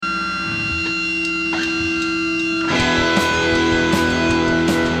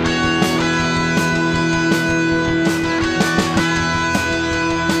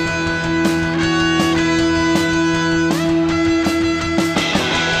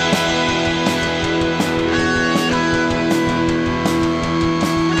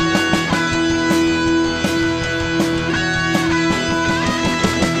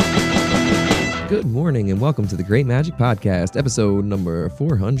welcome to the Great Magic Podcast, episode number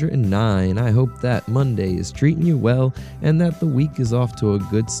 409. I hope that Monday is treating you well and that the week is off to a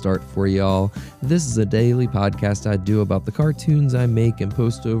good start for y'all. This is a daily podcast I do about the cartoons I make and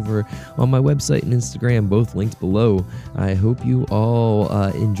post over on my website and Instagram, both linked below. I hope you all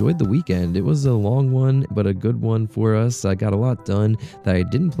enjoyed the weekend. It was a long one, but a good one for us. I got a lot done that I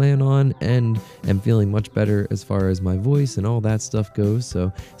didn't plan on and am feeling much better as far as my voice and all that stuff goes.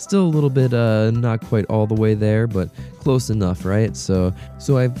 So still a little bit not quite all the way there, but close enough, right? So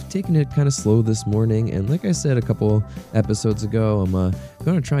I've taken it kind of slow this morning, and like I said a couple episodes ago, I'm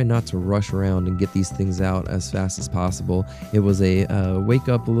gonna try not to rush around and get these things out as fast as possible. It was a wake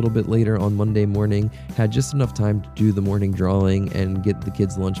up a little bit later on Monday morning, had just enough time to do the morning drawing and get the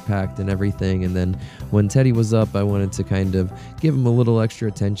kids' lunch packed and everything, and then when Teddy was up, I wanted to kind of give him a little extra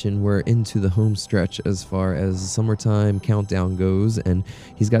attention. We're into the home stretch as far as summertime countdown goes, and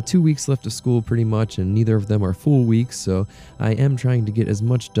he's got 2 weeks left of school pretty much, and neither of them are full weeks, so I am trying to get as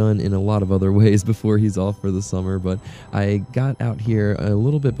much done in a lot of other ways before he's off for the summer. But I got out here a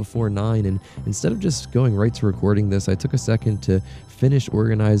little bit before 9, and instead of just going right to recording this, I took a second to finish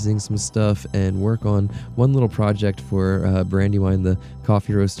organizing some stuff and work on one little project for Brandywine, the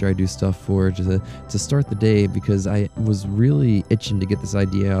coffee roaster I do stuff for, to start the day, because I was really itching to get this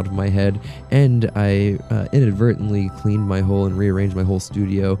idea out of my head, and I inadvertently cleaned my whole and rearranged my whole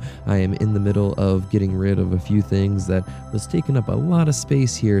studio. I am in the middle of getting rid of a few things that was taking up a lot of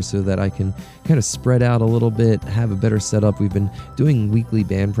space here so that I can kind of spread out a little bit, have a better setup. We've been doing weekly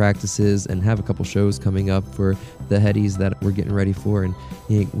band practices and have a couple shows coming up for the headies that we're getting ready for, and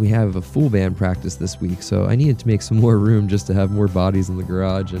we have a full band practice this week, so I needed to make some more room just to have more bodies in the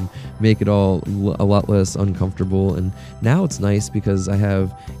garage and make it all a lot less uncomfortable. And now it's nice because I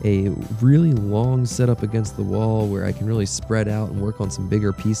have a really long setup against the wall where I can really spread out and work on some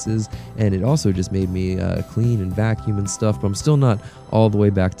bigger pieces, and it also just made me clean and vacuum and stuff, but I'm still not all the way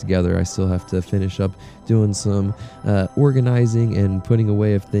back together. I still have to finish up doing some organizing and putting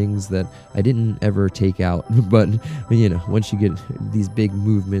away of things that I didn't ever take out. But you know, once you get these big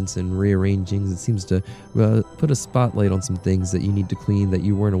movements and rearrangings, it seems to put a spotlight on some things that you need to clean that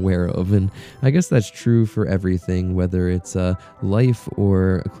you weren't aware of. And I guess that's true for everything, whether it's life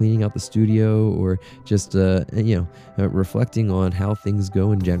or cleaning out the studio or just reflecting on how things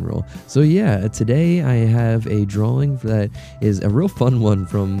go in general. So yeah, today I have a drawing that is a real fun one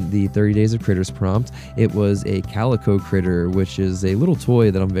from the 30 Days of Critters prompt. It was a calico critter, which is a little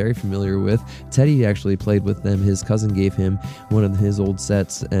toy that I'm very familiar with. Teddy actually played with them. His cousin gave him one of his old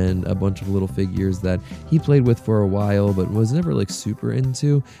sets and a bunch of little figures that he played with for a while but was never like super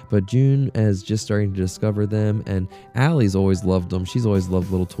into. But June is just starting to discover them, and Allie's always loved them. She's always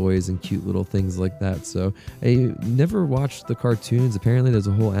loved little toys and cute little things like that. So I never watched the cartoons. Apparently there's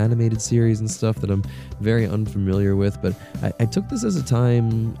a whole animated series and stuff that I'm very unfamiliar with, but I took this as a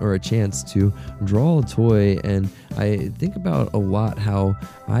time or a chance to draw a toy, and I think about a lot how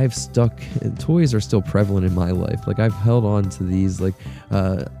toys are still prevalent in my life. Like, I've held on to these like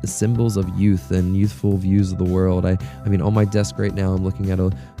symbols of youth and youthful views of the world. I mean, on my desk right now, I'm looking at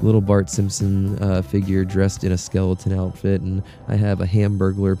a little Bart Simpson figure dressed in a skeleton outfit, and I have a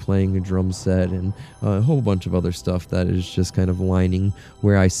Hamburglar playing a drum set and a whole bunch of other stuff that is just kind of lining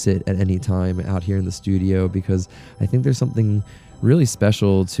where I sit at any time out here in the studio, because I think there's something really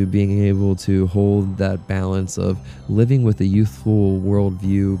special to being able to hold that balance of living with a youthful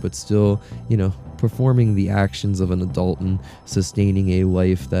worldview, but still, performing the actions of an adult and sustaining a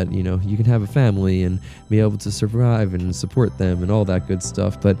life that, you can have a family and be able to survive and support them and all that good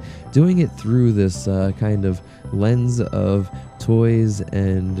stuff. But doing it through this kind of lens of toys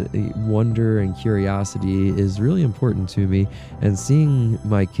and wonder and curiosity is really important to me. And seeing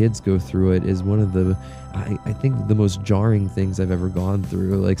my kids go through it is one of the, I think, the most jarring things I've ever gone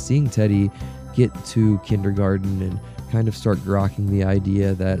through. Like, seeing Teddy get to kindergarten and kind of start grokking the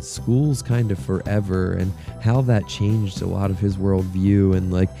idea that school's kind of forever, and how that changed a lot of his worldview,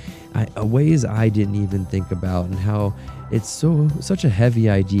 and like ways I didn't even think about, and how it's such a heavy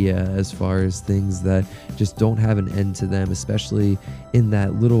idea as far as things that just don't have an end to them, especially in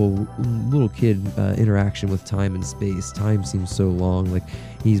that little kid interaction with time and space. Time seems so long. Like,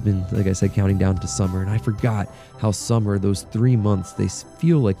 he's been, like I said, counting down to summer, and I forgot how summer, those 3 months, they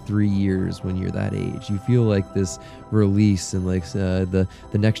feel like 3 years when you're that age. You feel like this release, and like the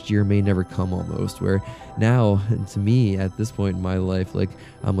next year may never come almost, where now, to me, at this point in my life, like,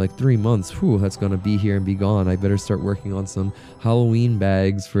 I'm like, 3 months, that's gonna be here and be gone. I better start working on some Halloween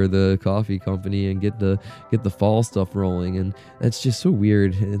bags for the coffee company and get the fall stuff rolling. And that's just so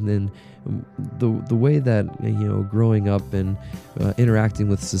weird. And then the way that, growing up and interacting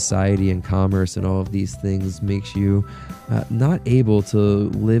with society and commerce and all of these things makes you not able to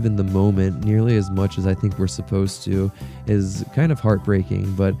live in the moment nearly as much as I think we're supposed to is kind of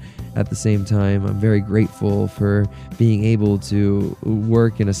heartbreaking. But at the same time, I'm very grateful for being able to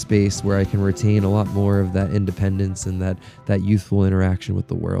work in a space where I can retain a lot more of that independence and that youthful interaction with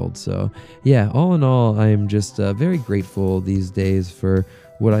the world. So yeah, all in all, I'm just very grateful these days for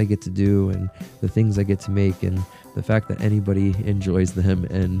what I get to do and the things I get to make, and the fact that anybody enjoys them,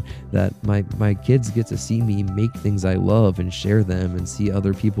 and that my kids get to see me make things I love and share them and see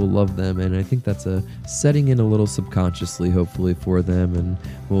other people love them. And I think that's setting in a little subconsciously, hopefully, for them, and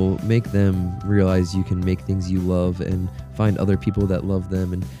will make them realize you can make things you love and find other people that love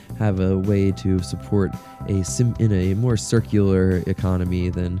them and have a way to support in a more circular economy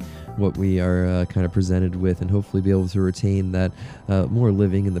than what we are kind of presented with, and hopefully be able to retain that more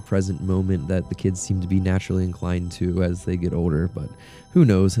living in the present moment that the kids seem to be naturally inclined to as they get older. But who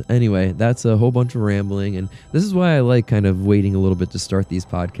knows? Anyway, that's a whole bunch of rambling, and this is why I like kind of waiting a little bit to start these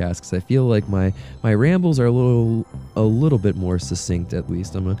podcasts, because I feel like my rambles are a little bit more succinct. At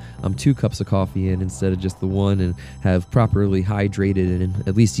least I'm 2 cups of coffee in instead of just the one, and have properly hydrated and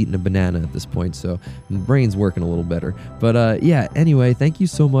at least eaten a banana at this point, so my brain's working a little better. But yeah, anyway, thank you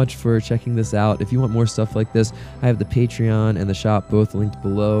so much for checking this out. If you want more stuff like this, I have the Patreon and the shop both linked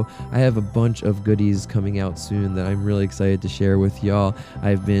below. I have a bunch of goodies coming out soon that I'm really excited to share with y'all.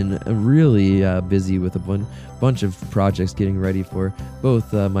 I've been really busy with a bunch of projects getting ready for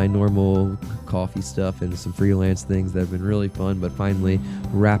both my normal coffee stuff and some freelance things that have been really fun, but finally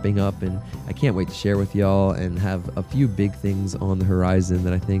wrapping up, and I can't wait to share with y'all and have a few big things on the horizon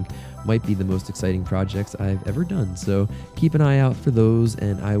that I think might be the most exciting projects I've ever done. So keep an eye out for those,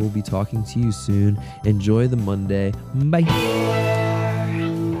 and I will be talking to you soon. Enjoy the Monday. Bye.